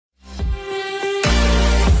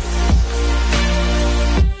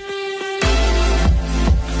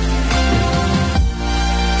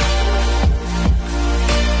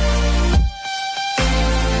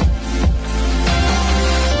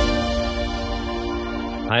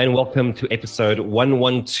Hi, and welcome to episode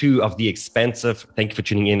 112 of The Expansive. Thank you for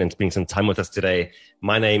tuning in and spending some time with us today.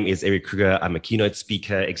 My name is Eric Kruger. I'm a keynote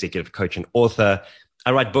speaker, executive coach, and author.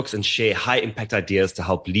 I write books and share high-impact ideas to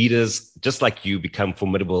help leaders just like you become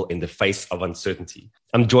formidable in the face of uncertainty.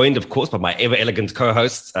 I'm joined, of course, by my ever-elegant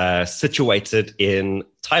co-host, situated in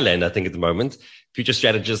Thailand, I think, at the moment, future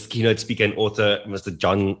strategist, keynote speaker, and author, Mr.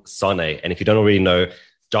 John Sane. And if you don't already know,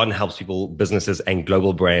 John helps people, businesses, and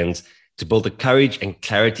global brands to build the courage and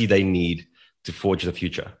clarity they need to forge the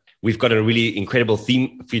future. We've got a really incredible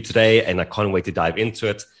theme for you today, and I can't wait to dive into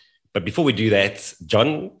it. But before we do that,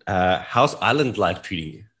 John, how's island life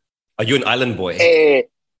treating you? Are you an island boy? Hey,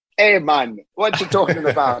 man. What you talking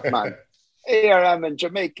about, man? Here I'm in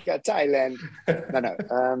Jamaica, Thailand.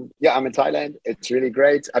 Yeah, I'm in Thailand. It's really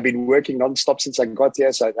great. I've been working nonstop since I got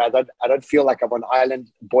here, so I don't feel like I'm an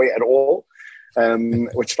island boy at all.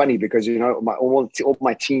 It's funny because, you know, all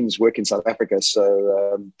my teams work in South Africa.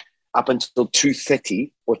 So up until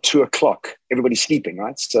 2:30 or 2 o'clock, everybody's sleeping,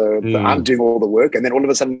 right? So I'm doing all the work. And then all of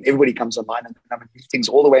a sudden, everybody comes online and I'm in meetings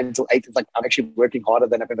all the way until 8. It's like I'm actually working harder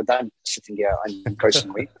than I've ever done sitting here in Koh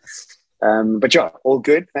Samui. But yeah, all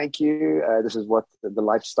good. Thank you. This is what the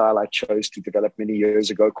lifestyle I chose to develop many years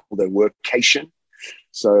ago called a workcation.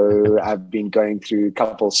 So I've been going through a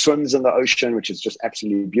couple of swims in the ocean, which is just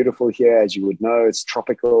absolutely beautiful here. As you would know, it's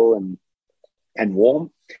tropical and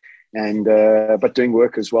warm, and but doing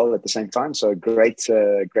work as well at the same time. So great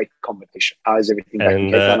combination. How is everything back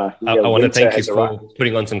in Cape Town? I want to thank you for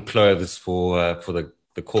putting on some clothes for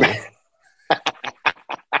the call.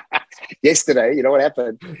 Yesterday, you know what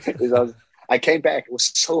happened is I came back. It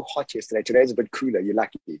was so hot yesterday. Today's a bit cooler. You're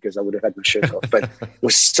lucky because I would have had my shirt off. But it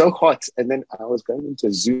was so hot. And then I was going into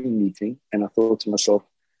a Zoom meeting and I thought to myself,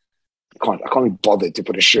 I can't be bothered to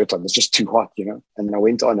put a shirt on. It's just too hot, you know. And then I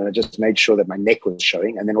went on and I just made sure that my neck was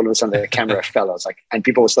showing. And then all of a sudden the camera fell. I was like, and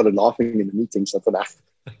people started laughing in the meeting. So I thought,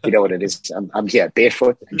 you know what it is. I'm here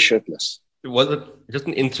barefoot and shirtless. Was it just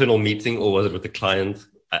an internal meeting or was it with the client?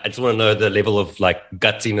 I just want to know the level of like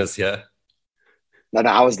gutsiness here. No,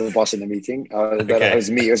 I was the boss in the meeting. It was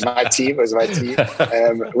me. It was my team.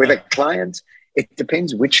 With a client, it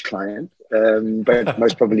depends which client, but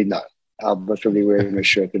most probably no. I'll most probably wearing a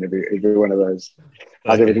shirt in every one of those.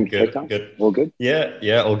 How's everything? Good. All good?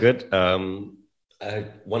 Yeah, all good. I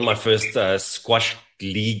won my first squash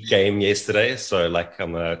league game yesterday. So like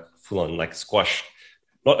I'm a full-on like squash,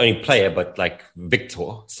 not only player, but like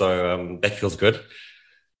victor. So that feels good.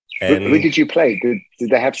 And who did you play? Did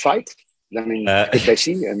they have fight? I mean, could they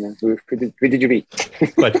see? And who did you beat?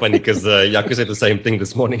 Quite funny because Yaku said the same thing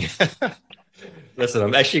this morning. Listen,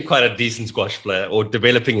 I'm actually quite a decent squash player or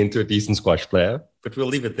developing into a decent squash player, but we'll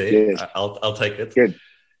leave it there. Yes. I'll take it. Good.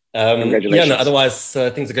 Congratulations. Otherwise,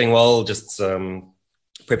 things are going well. Just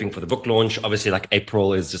prepping for the book launch. Obviously, like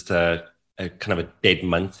April is just a kind of a dead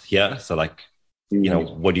month here. So like, you know,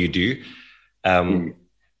 what do you do?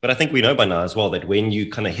 But I think we know by now as well that when you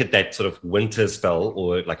kind of hit that sort of winter spell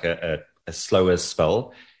or like a slower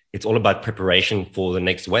spell, it's all about preparation for the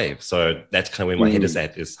next wave. So that's kind of where my head is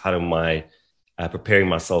at, is how am I preparing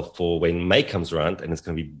myself for when May comes around and it's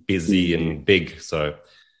going to be busy and big. So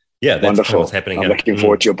yeah, that's wonderful. Kind of what's happening. I'm looking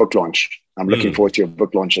forward to your book launch. I'm looking forward to your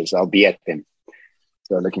book launches. I'll be at them.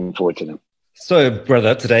 So looking forward to them. So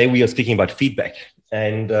brother, today we are speaking about feedback.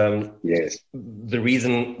 And yes, the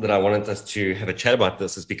reason that I wanted us to have a chat about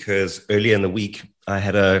this is because earlier in the week, I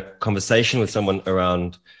had a conversation with someone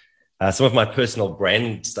around some of my personal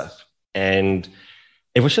brand stuff. And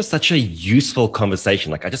it was just such a useful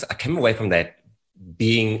conversation. Like I came away from that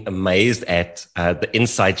being amazed at the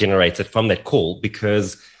insight generated from that call,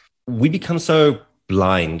 because we become so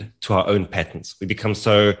blind to our own patterns. We become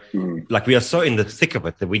so like we are so in the thick of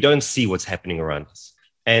it that we don't see what's happening around us.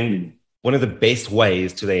 And one of the best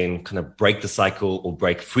ways to then kind of break the cycle or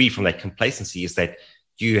break free from that complacency is that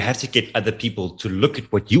you have to get other people to look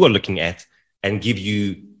at what you are looking at and give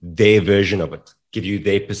you their version of it, give you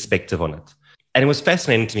their perspective on it. And it was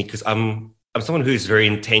fascinating to me because I'm someone who's very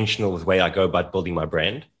intentional with the way I go about building my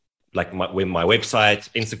brand, like my website,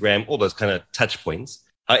 Instagram, all those kind of touch points.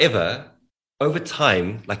 However, over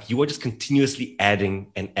time, like you are just continuously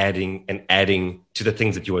adding and adding and adding to the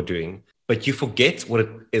things that you are doing. But you forget what it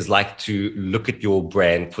is like to look at your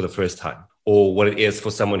brand for the first time, or what it is for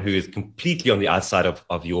someone who is completely on the outside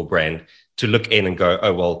of your brand to look in and go,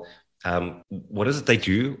 oh, well, what is it they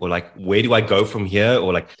do? Or like, where do I go from here?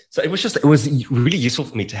 Or like, so it was really useful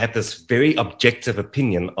for me to have this very objective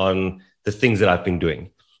opinion on the things that I've been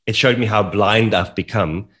doing. It showed me how blind I've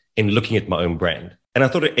become in looking at my own brand. And I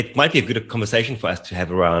thought it might be a good conversation for us to have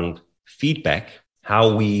around feedback,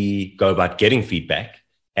 how we go about getting feedback,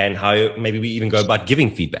 and how maybe we even go about giving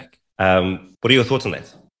feedback. What are your thoughts on that?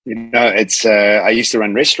 It's I used to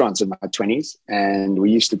run restaurants in my 20s, and we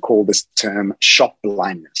used to call this term shop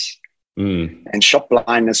blindness. And shop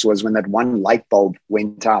blindness was when that one light bulb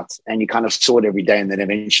went out and you kind of saw it every day, and then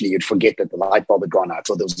eventually you'd forget that the light bulb had gone out,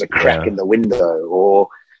 or there was a crack in the window, or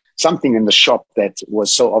something in the shop that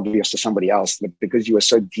was so obvious to somebody else that because you were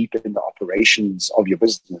so deep in the operations of your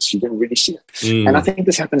business, you didn't really see it. And I think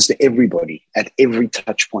this happens to everybody at every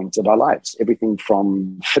touch point of our lives, everything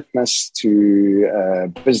from fitness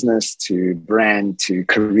to business to brand to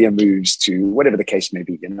career moves to whatever the case may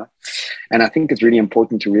be, And I think it's really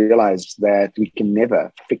important to realize that we can never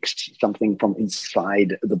fix something from inside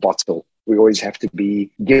the bottle. We always have to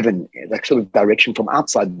be given that sort of direction from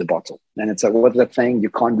outside the bottle. And it's like, what's that saying?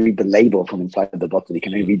 You can't read the label from inside the bottle. You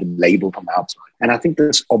can only read the label from outside. And I think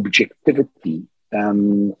this objectivity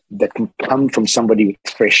that can come from somebody with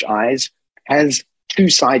fresh eyes has two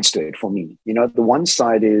sides to it for me. The one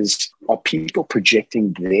side is, are people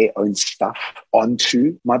projecting their own stuff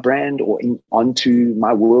onto my brand or onto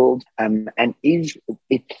my world? And is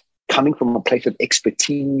it coming from a place of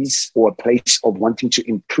expertise or a place of wanting to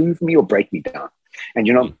improve me or break me down? And,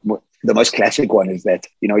 the most classic one is that,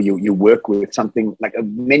 you work with something like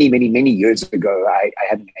many, many, many years ago, I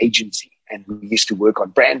had an agency, and we used to work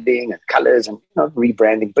on branding and colors and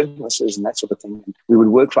rebranding businesses and that sort of thing. And we would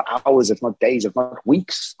work for hours, if not days, if not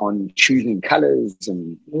weeks, on choosing colors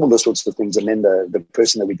and all those sorts of things. And then the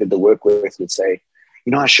person that we did the work with would say,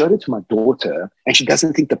 I showed it to my daughter and she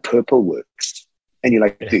doesn't think the purple works. And you're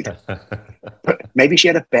like, dude, maybe she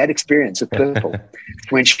had a bad experience with purple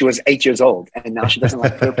when she was 8 years old, and now she doesn't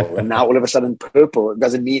like purple. And now all of a sudden purple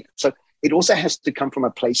doesn't mean. So it also has to come from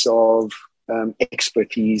a place of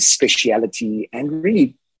expertise, speciality, and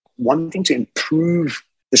really wanting to improve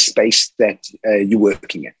the space that you're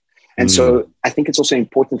working in. And so I think it's also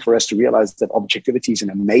important for us to realize that objectivity is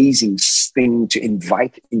an amazing thing to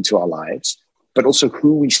invite into our lives, but also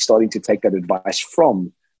who we're starting to take that advice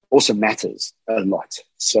from also matters a lot.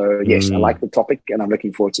 So yes, I like the topic, and I'm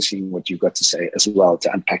looking forward to seeing what you've got to say as well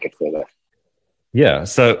to unpack it further. Yeah.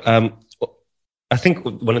 So I think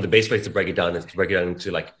one of the best ways to break it down is to break it down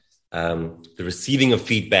into like the receiving of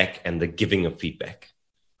feedback and the giving of feedback,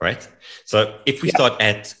 right? So if we start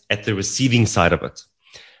at the receiving side of it,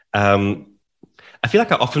 I feel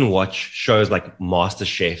like I often watch shows like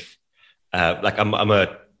MasterChef. Like I'm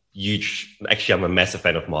a massive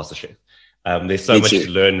fan of MasterChef. There's so much to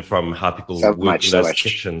learn from how people work in those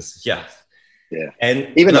kitchens. Yeah.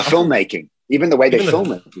 And even the filmmaking, even the way they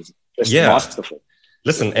film it is just masterful.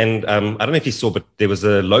 Listen, and I don't know if you saw, but there was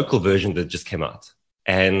a local version that just came out,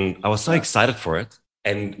 and I was so excited for it,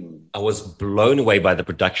 and I was blown away by the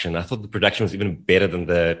production. I thought the production was even better than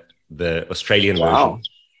the Australian version.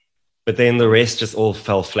 But then the rest just all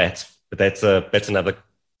fell flat. But that's another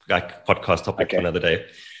podcast topic for another day.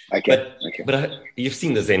 But you've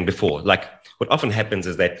seen the Zen before. Like what often happens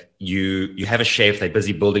is that you have a chef, they're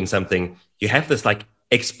busy building something. You have this like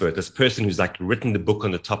expert, this person who's like written the book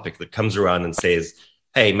on the topic that comes around and says,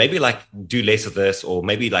 hey, maybe like do less of this, or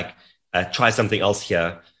maybe like try something else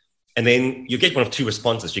here. And then you get one of two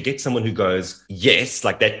responses. You get someone who goes, yes,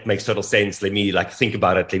 like that makes total sense. Let me like think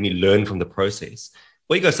about it. Let me learn from the process.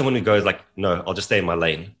 Or you go someone who goes like, no, I'll just stay in my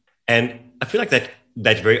lane. And I feel like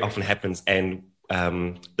that very often happens. And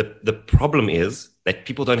the problem is that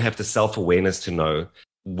people don't have the self-awareness to know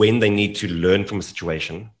when they need to learn from a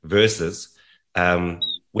situation versus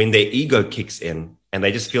when their ego kicks in and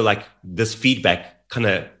they just feel like this feedback kind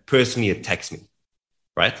of personally attacks me,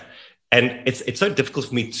 right? And it's so difficult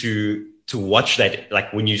for me to watch that,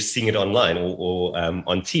 like when you're seeing it online or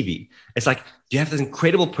on TV. It's like you have this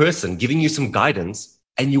incredible person giving you some guidance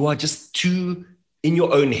and you are just too in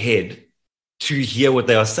your own head to hear what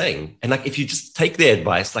they are saying. And like, if you just take their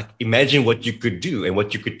advice, like imagine what you could do and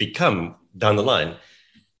what you could become down the line.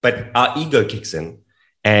 But our ego kicks in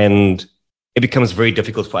and it becomes very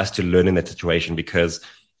difficult for us to learn in that situation because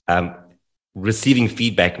receiving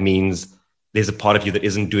feedback means there's a part of you that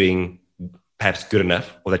isn't doing perhaps good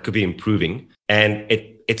enough or that could be improving. And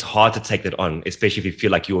it's hard to take that on, especially if you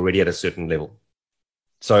feel like you're already at a certain level.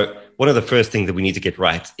 So one of the first things that we need to get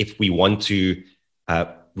right if we want to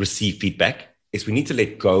receive feedback is we need to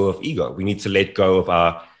let go of ego. We need to let go of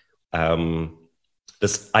our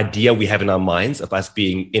this idea we have in our minds of us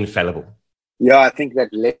being infallible. Yeah, I think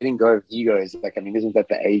that letting go of ego is like, isn't that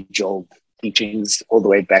the age-old teachings all the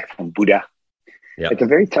way back from Buddha? Yeah. It's a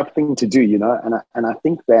very tough thing to do, and I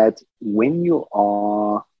think that when you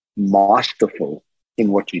are masterful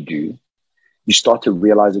in what you do, you start to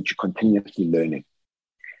realize that you're continuously learning.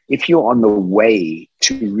 if you're on the way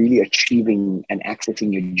to really achieving and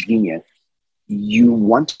accessing your genius, you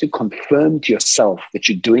want to confirm to yourself that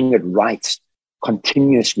you're doing it right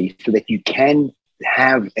continuously so that you can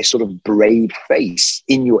have a sort of brave face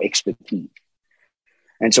in your expertise.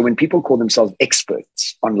 And so when people call themselves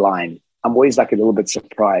experts online, I'm always like a little bit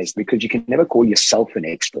surprised, because you can never call yourself an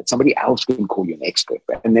expert. Somebody else can call you an expert.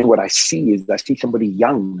 And then what I see is I see somebody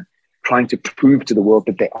young trying to prove to the world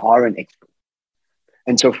that they are an expert.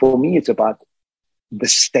 And so for me, it's about the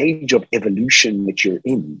stage of evolution that you're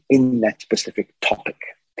in that specific topic.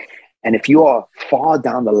 And if you are far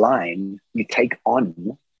down the line, you take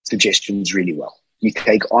on suggestions really well. You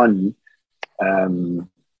take on,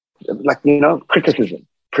 criticism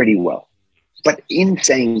pretty well. But in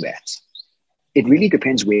saying that, it really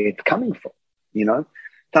depends where it's coming from. You know,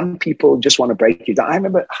 some people just want to break you down. I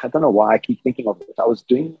remember, I don't know why I keep thinking of this. I was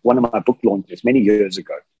doing one of my book launches many years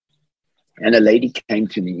ago, and a lady came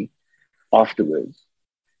to me afterwards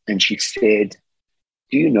and she said,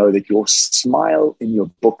 "Do you know that your smile in your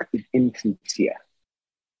book is insincere?"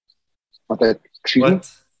 I thought, excuse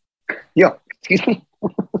me? Yeah, excuse me.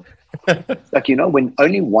 Like, you know, when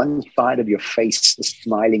only one side of your face is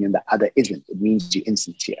smiling and the other isn't, it means you're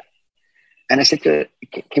insincere. And I said to her,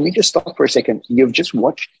 can we just stop for a second? You've just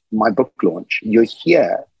watched my book launch. You're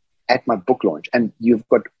here at my book launch, and you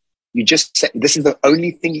just said, this is the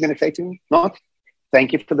only thing you're going to say to me? Not,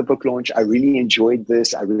 thank you for the book launch. I really enjoyed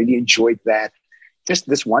this. I really enjoyed that. Just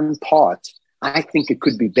this one part, I think it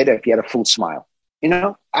could be better if you had a full smile. You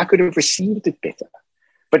know, I could have received it better.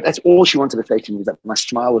 But that's all she wanted to say to me, is that my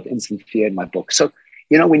smile was insincere in my book. So,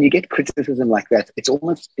 you know, when you get criticism like that,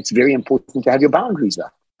 it's very important to have your boundaries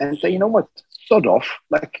up and say, you know what, sod off.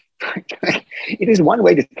 Like, it is one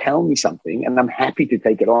way to tell me something, and I'm happy to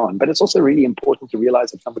take it on. But it's also really important to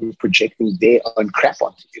realize that somebody is projecting their own crap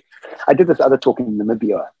onto you. I did this other talk in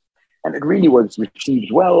Namibia, and it really was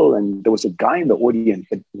received well. And there was a guy in the audience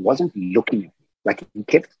that wasn't looking at me. Like, he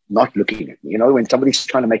kept not looking at me. You know, when somebody's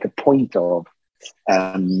trying to make a point of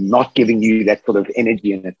not giving you that sort of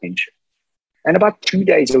energy and attention. And about 2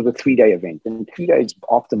 days, it was a 3-day event. And 2 days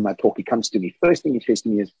after my talk, he comes to me. First thing he says to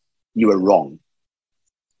me is, "You were wrong."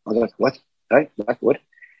 I was like, "What? Right? Like, what?"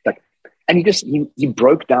 Like, and he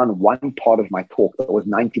broke down one part of my talk that was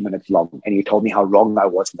 90 minutes long. And he told me how wrong I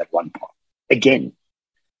was in that one part. Again,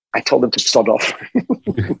 I told him to sod off.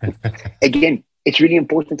 Again, it's really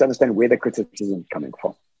important to understand where the criticism is coming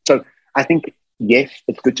from. So I think, yes,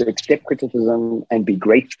 it's good to accept criticism and be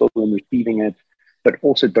grateful in receiving it, but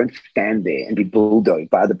also don't stand there and be bulldozed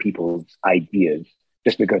by other people's ideas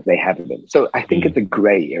just because they have them. So I think it's a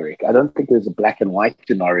gray, Eric. I don't think there's a black and white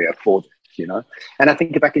scenario for this, you know? And I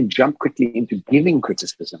think if I can jump quickly into giving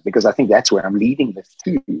criticism, because I think that's where I'm leading this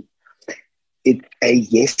to, it's a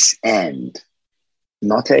yes and,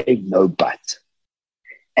 not a no but.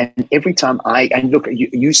 And every time and look,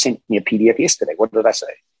 you sent me a PDF yesterday. What did I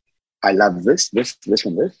say? I love this,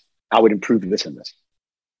 and this. I would improve this and this.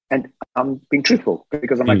 And I'm being truthful,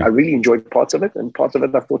 because I'm like, I really enjoyed parts of it, and parts of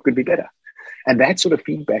it I thought could be better. And that sort of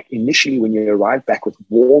feedback initially, when you arrive back with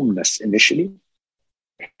warmness initially,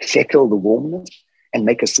 settle the warmness and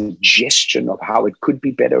make a suggestion of how it could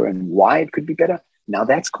be better and why it could be better. Now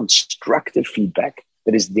that's constructive feedback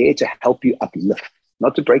that is there to help you uplift,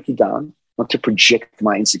 not to break you down, not to project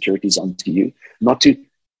my insecurities onto you, not to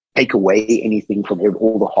take away anything from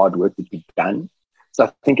all the hard work that you've done. So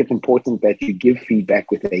I think it's important that you give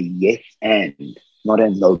feedback with a yes and, not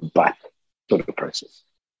a no but sort of process.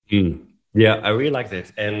 Yeah, I really like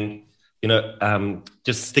that. And, you know,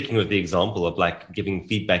 just sticking with the example of like giving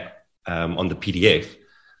feedback on the PDF,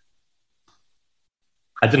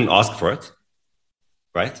 I didn't ask for it,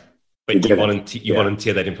 right? But you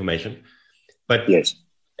volunteer that information. But yes,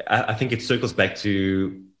 I think it circles back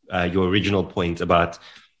to your original point about,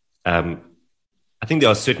 I think there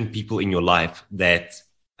are certain people in your life that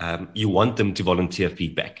you want them to volunteer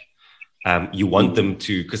feedback. You want them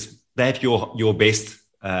to, because they have your best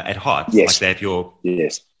at heart. Yes. Like that,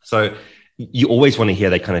 yes. So you always want to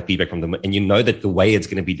hear that kind of feedback from them. And you know that the way it's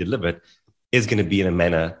going to be delivered is going to be in a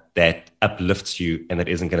manner that uplifts you and that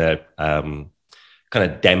isn't going to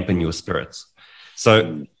kind of dampen your spirits.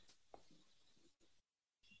 So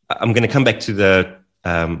I'm going to come back to the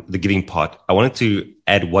giving part. I wanted to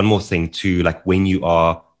add one more thing to like when you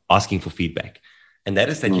are asking for feedback. And that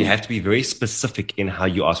is that you have to be very specific in how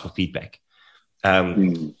you ask for feedback.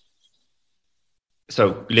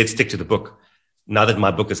 So let's stick to the book. Now that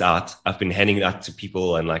my book is out, I've been handing it out to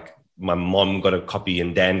people, and like my mom got a copy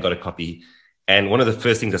and Dan got a copy. And one of the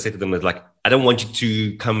first things I said to them was like, I don't want you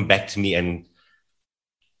to come back to me and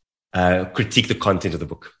critique the content of the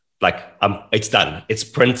book. like, it's done. It's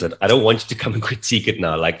printed. I don't want you to come and critique it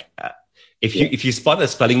now. Like, if you spot a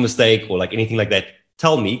spelling mistake or like anything like that,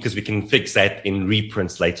 tell me, because we can fix that in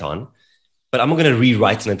reprints later on. But I'm not going to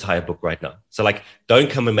rewrite an entire book right now. So like, don't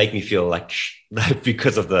come and make me feel like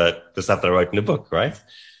because of the stuff that I wrote in the book, right?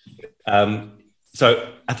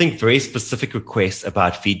 So I think very specific requests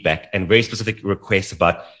about feedback and very specific requests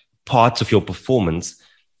about parts of your performance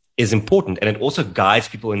is important. And it also guides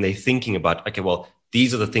people in their thinking about, okay, well,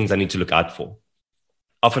 these are the things I need to look out for.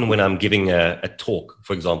 Often when I'm giving a talk,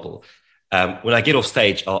 for example, when I get off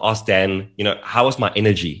stage, I'll ask Dan, how was my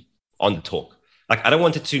energy on the talk? Like, I don't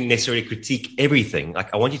want it to necessarily critique everything.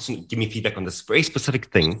 Like, I want you to give me feedback on this very specific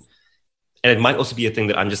thing. And it might also be a thing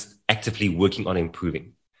that I'm just actively working on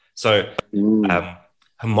improving. So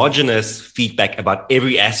homogenous feedback about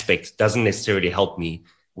every aspect doesn't necessarily help me.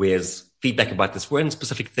 Whereas feedback about this one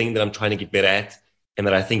specific thing that I'm trying to get better at and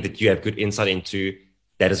that I think that you have good insight into,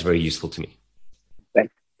 that is very useful to me.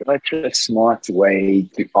 That's such a smart way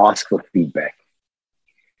to ask for feedback.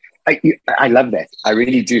 I love that. I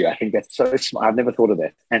really do. I think that's so smart. I've never thought of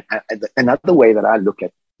that. And another way that I look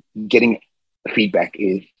at getting feedback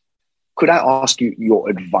is, could I ask you your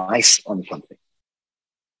advice on something?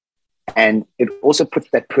 And it also puts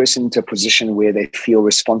that person into a position where they feel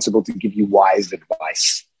responsible to give you wise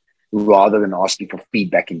advice rather than asking for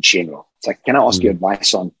feedback in general. It's like, can I ask you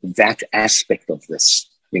advice on that aspect of this?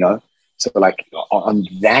 So like on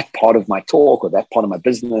that part of my talk or that part of my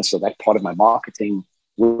business or that part of my marketing,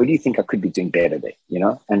 where do you think I could be doing better there?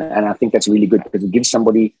 And I think that's really good because it gives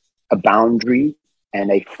somebody a boundary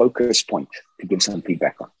and a focus point to give some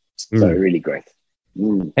feedback on. So really great.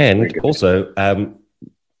 And also,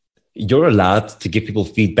 you're allowed to give people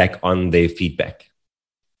feedback on their feedback.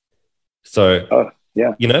 So,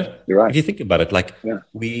 you're right. If you think about it, like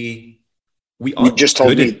we are. You just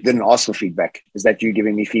told me you didn't ask for feedback. Is that you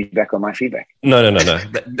giving me feedback on my feedback? No.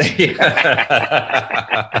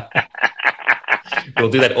 We'll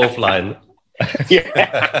do that offline.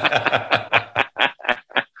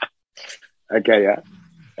 Okay, yeah.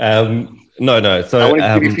 No. So I want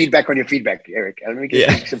to give you feedback on your feedback, Eric. Let me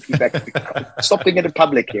give you some feedback. Stop doing it in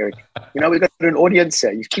public, Eric. We've got an audience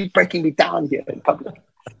here. You keep breaking me down here in public.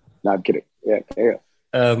 No, I'm kidding. Yeah.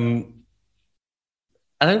 I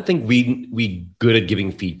don't think we good at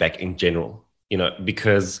giving feedback in general,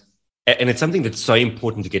 because, and it's something that's so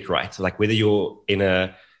important to get right. Like whether you're in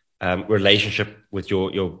a relationship with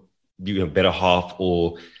your better half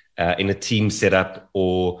or in a team setup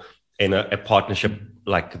or in a partnership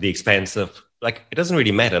like The Expansive, like it doesn't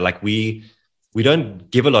really matter. Like we don't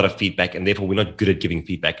give a lot of feedback and therefore we're not good at giving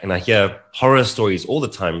feedback. And I hear horror stories all the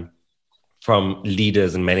time from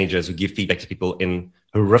leaders and managers who give feedback to people in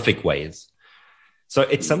horrific ways. So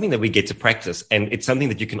it's something that we get to practice, and it's something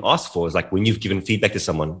that you can ask for. Is like when you've given feedback to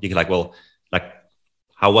someone, you can like, well, like,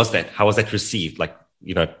 how was that? How was that received? Like,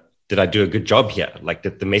 did I do a good job here? Like,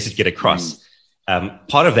 did the message get across?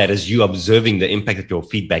 Part of that is you observing the impact that your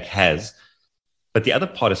feedback has. But the other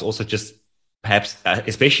part is also just perhaps,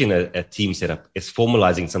 especially in a team setup, is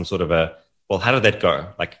formalizing some sort of how did that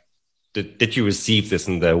go? Like, did you receive this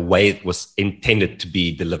in the way it was intended to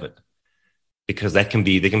be delivered? Because there can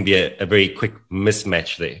be a very quick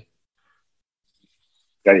mismatch there.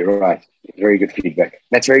 Yeah, you're right. Very good feedback.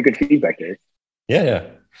 That's very good feedback, Eric. Yeah.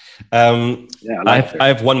 I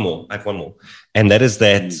have one more. And that is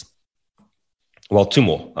that, well, two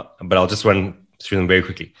more, but I'll just run through them very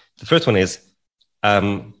quickly. The first one is,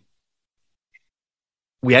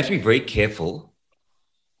 we have to be very careful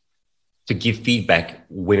to give feedback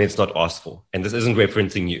when it's not asked for. And this isn't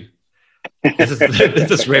referencing you. This is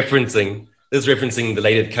referencing the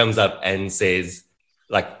lady that comes up and says,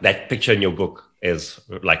 like, that picture in your book is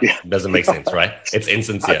like, doesn't make sense, right? It's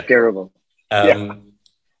insincere. That's terrible.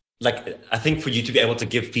 Like, I think for you to be able to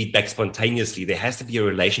give feedback spontaneously, there has to be a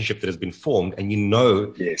relationship that has been formed and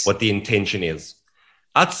what the intention is.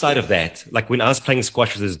 Outside of that, like when I was playing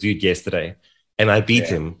squash with this dude yesterday and I beat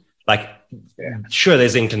him, like, sure,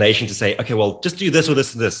 there's an inclination to say, okay, well, just do this or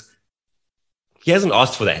this and this. He hasn't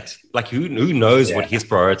asked for that. Like, who knows what his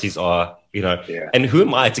priorities are, and who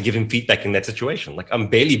am I to give him feedback in that situation? Like, I'm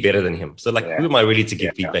barely better than him. So like, who am I really to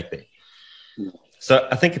give feedback there? So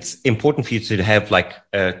I think it's important for you to have like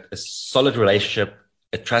a solid relationship,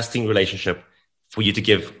 a trusting relationship for you to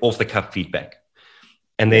give off the cuff feedback.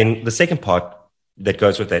 And then the second part that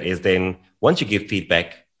goes with that is then once you give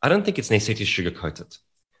feedback, I don't think it's necessary to sugarcoat it.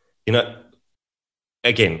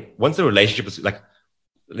 Again, once the relationship is like,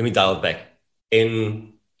 let me dial it back.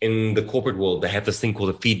 In the corporate world, they have this thing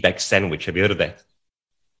called a feedback sandwich. Have you heard of that?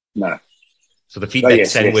 No. So the feedback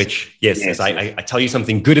sandwich, yes. I tell you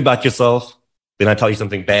something good about yourself. then I tell you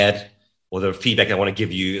something bad, or the feedback I want to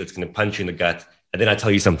give you, it's going to punch you in the gut, and then I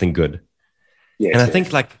tell you something good. Yes, and I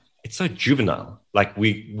think like it's so juvenile. Like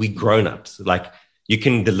we grown-ups, like you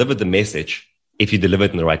can deliver the message if you deliver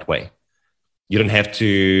it in the right way. You don't have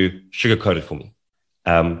to sugarcoat it for me.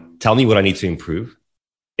 Tell me what I need to improve,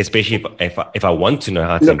 especially if I want to know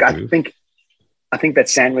how to improve. I think that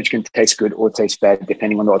sandwich can taste good or taste bad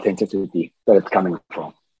depending on the authenticity that it's coming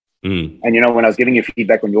from. And when I was giving you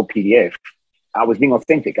feedback on your PDF, I was being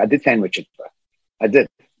authentic. I did sandwich it. I did,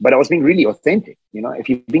 but I was being really authentic. If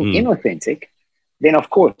you're being inauthentic, then of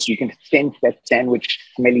course you can sense that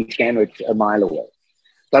smelly sandwich a mile away.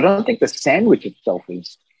 So I don't think the sandwich itself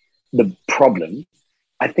is the problem.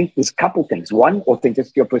 I think there's a couple things. One,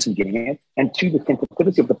 authenticity of the person getting it, and two, the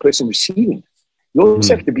sensitivity of the person receiving it. You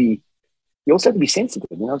also have to be sensitive.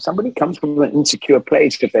 If somebody comes from an insecure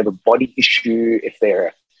place, if they have a body issue, if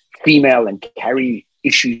they're female and carry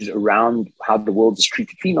issues around how the world has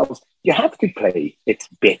treated females, you have to play it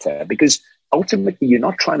better, because ultimately you're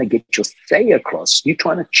not trying to get your say across. You're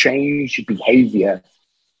trying to change behavior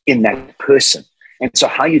in that person. And so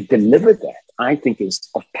how you deliver that, I think, is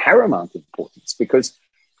of paramount importance, because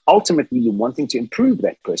ultimately you're wanting to improve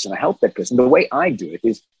that person or help that person. The way I do it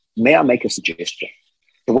is, may I make a suggestion?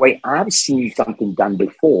 The way I've seen something done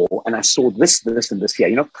before, and I saw this, and this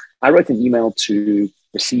here. I wrote an email to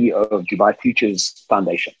the CEO of Dubai Futures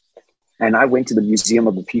Foundation, and I went to the Museum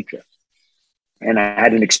of the Future, and I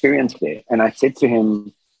had an experience there. And I said to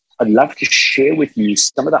him, I'd love to share with you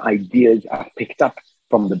some of the ideas I've picked up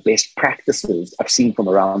from the best practices I've seen from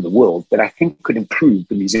around the world that I think could improve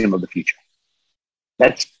the Museum of the Future.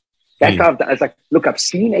 That's how I was like, look, I've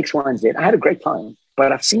seen X, Y, and Z. I had a great time,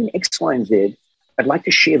 but I've seen X, Y, and Z. I'd like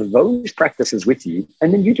to share those practices with you,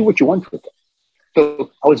 and then you do what you want with it.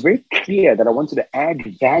 So I was very clear that I wanted to add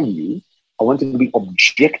value. I wanted to be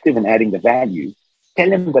objective in adding the value. Tell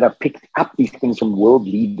them that I've picked up these things from world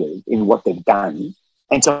leaders in what they've done.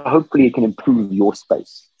 And so hopefully it can improve your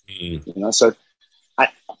space. So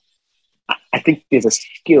I think there's a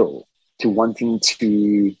skill to wanting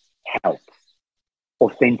to help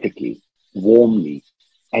authentically, warmly,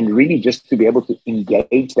 and really just to be able to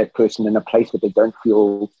engage that person in a place where they don't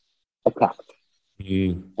feel attacked.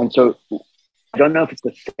 And so I don't know if it's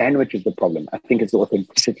the sandwich is the problem. I think it's the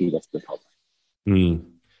authenticity that's the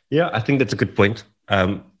problem. Yeah, I think that's a good point.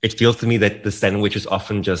 It feels to me that the sandwich is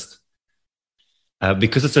often just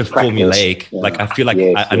because it's so formulaic. Yeah. Like I feel like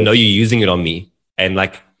I know you're using it on me, and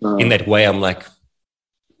like in that way, I'm like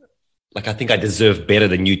I think I deserve better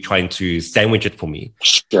than you trying to sandwich it for me.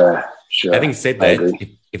 Sure. Having said that,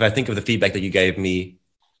 if I think of the feedback that you gave me,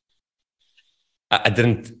 I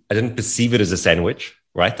didn't perceive it as a sandwich,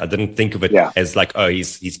 right? I didn't think of it as like, oh,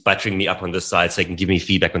 he's buttering me up on this side so he can give me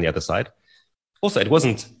feedback on the other side. Also, it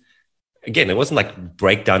wasn't like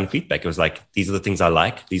breakdown feedback. It was like, these are the things I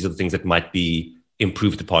like. These are the things that might be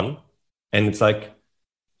improved upon. And it's like,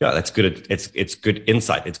 yeah, that's good. It's good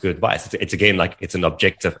insight. It's good advice. It's again, like it's an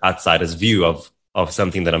objective outsider's view of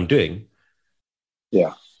something that I'm doing.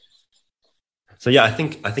 Yeah. So yeah, I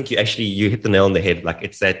think you hit the nail on the head. Like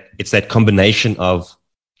it's that combination of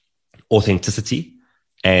authenticity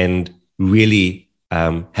and really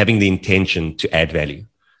having the intention to add value.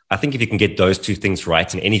 I think if you can get those two things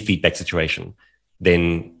right in any feedback situation,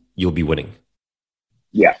 then you'll be winning.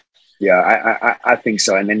 Yeah, I think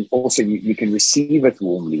so. And then also you can receive it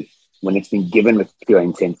warmly when it's been given with pure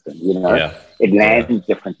intention. It lands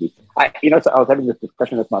differently. So I was having this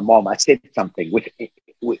discussion with my mom. I said something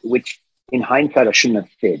which in hindsight I shouldn't have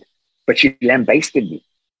said, but she lambasted me.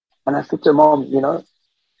 And I said to her, Mom,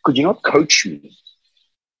 could you not coach me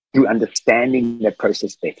through understanding that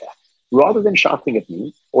process better? Rather than shouting at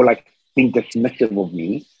me or like being dismissive of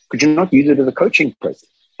me, could you not use it as a coaching process?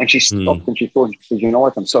 And she stopped and she thought, she said, you know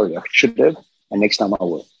what, I'm sorry, I should have, and next time I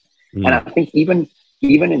will. And I think even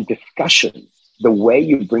in discussion, the way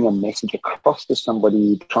you bring a message across to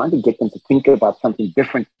somebody, trying to get them to think about something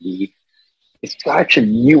differently, is such a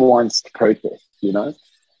nuanced process,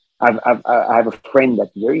 I have a friend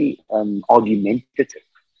that's very argumentative.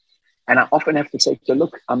 And I often have to say, so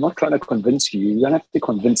look, I'm not trying to convince you. You don't have to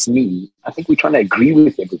convince me. I think we're trying to agree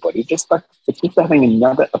with everybody. It's just having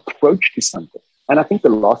another approach to something. And I think the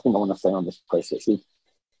last thing I want to say on this process is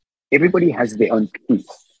everybody has their own truth.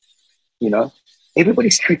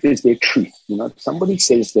 Everybody's truth is their truth. If somebody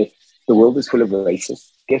says that the world is full of racists,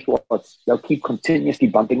 guess what? They'll keep continuously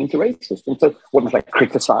bumping into racists. And so what must I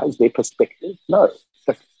criticize their perspective? No.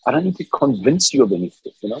 I don't need to convince you of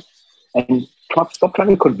anything, and stop trying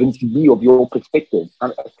to convince me of your perspective.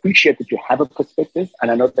 I appreciate that you have a perspective, and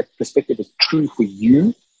I know that perspective is true for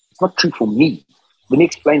you. It's not true for me. let me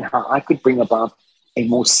explain how I could bring about a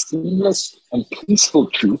more seamless and peaceful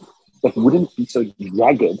truth that wouldn't be so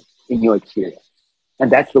jagged in your experience. And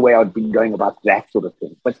that's the way I'd be going about that sort of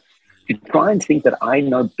thing. But to try and think that I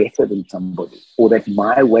know better than somebody or that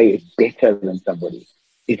my way is better than somebody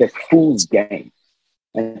is a fool's game.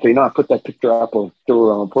 And so, I put that picture up of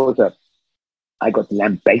Cyril Ramaphosa. I got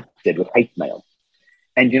lambasted with hate mail.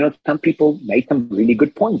 And, some people made some really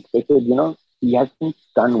good points. They said, he hasn't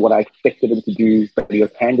done what I expected him to do, but he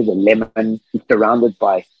was handed a lemon. He's surrounded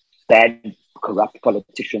by bad, corrupt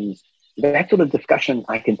politicians. That sort of discussion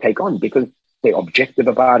I can take on because they're objective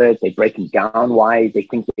about it. They're breaking down why they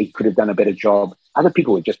think they could have done a better job. Other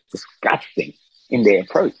people were just disgusting in their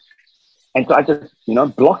approach. And so I just,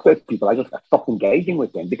 block those people. I just stopped engaging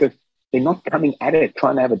with them because they're not coming at it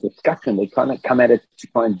trying to have a discussion. They're trying to come at it to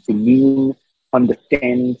try and demean,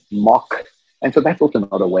 understand, mock. And so that's also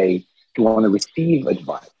not a way to want to receive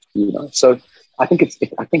advice, So I think it's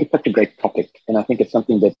such a great topic, and I think it's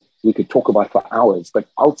something that we could talk about for hours. But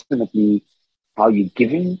ultimately, how you're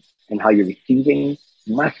giving and how you're receiving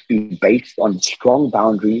must be based on strong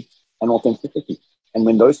boundaries and authenticity. And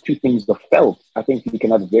when those two things are felt, I think you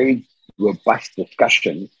can have a very robust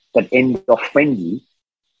discussion that ends off friendly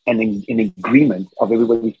and in agreement of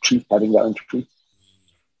everybody's truth having their own truth.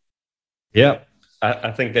 Yeah,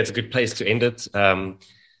 I think that's a good place to end it.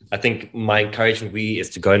 I think my encouragement really is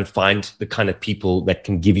to go and find the kind of people that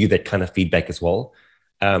can give you that kind of feedback as well,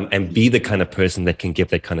 and be the kind of person that can give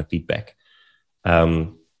that kind of feedback.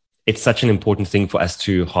 It's such an important thing for us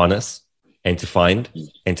to harness and to find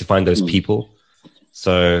those people.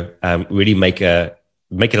 So really make it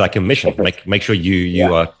like a mission. Make sure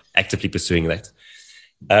you are actively pursuing that.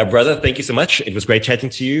 Brother, thank you so much. It was great chatting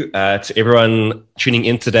to you. To everyone tuning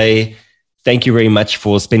in today, thank you very much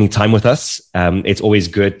for spending time with us. It's always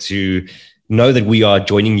good to know that we are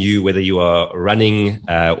joining you, whether you are running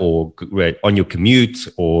or on your commute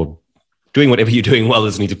or doing whatever you're doing while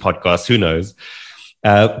listening to podcasts. Who knows?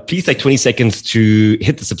 Please take 20 seconds to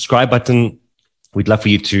hit the subscribe button. We'd love for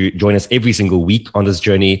you to join us every single week on this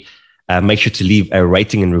journey. Make sure to leave a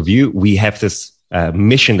rating and review. We have this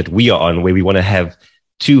mission that we are on where we want to have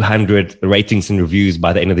 200 ratings and reviews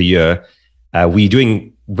by the end of the year. We're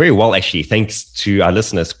doing very well, actually. Thanks to our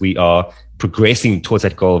listeners, we are progressing towards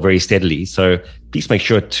that goal very steadily. So please make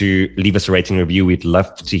sure to leave us a rating and review. We'd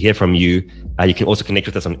love to hear from you. You can also connect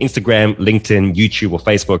with us on Instagram, LinkedIn, YouTube, or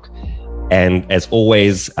Facebook. And as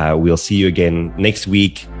always, we'll see you again next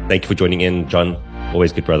week. Thank you for joining in, John.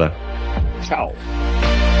 Always good, brother. Ciao.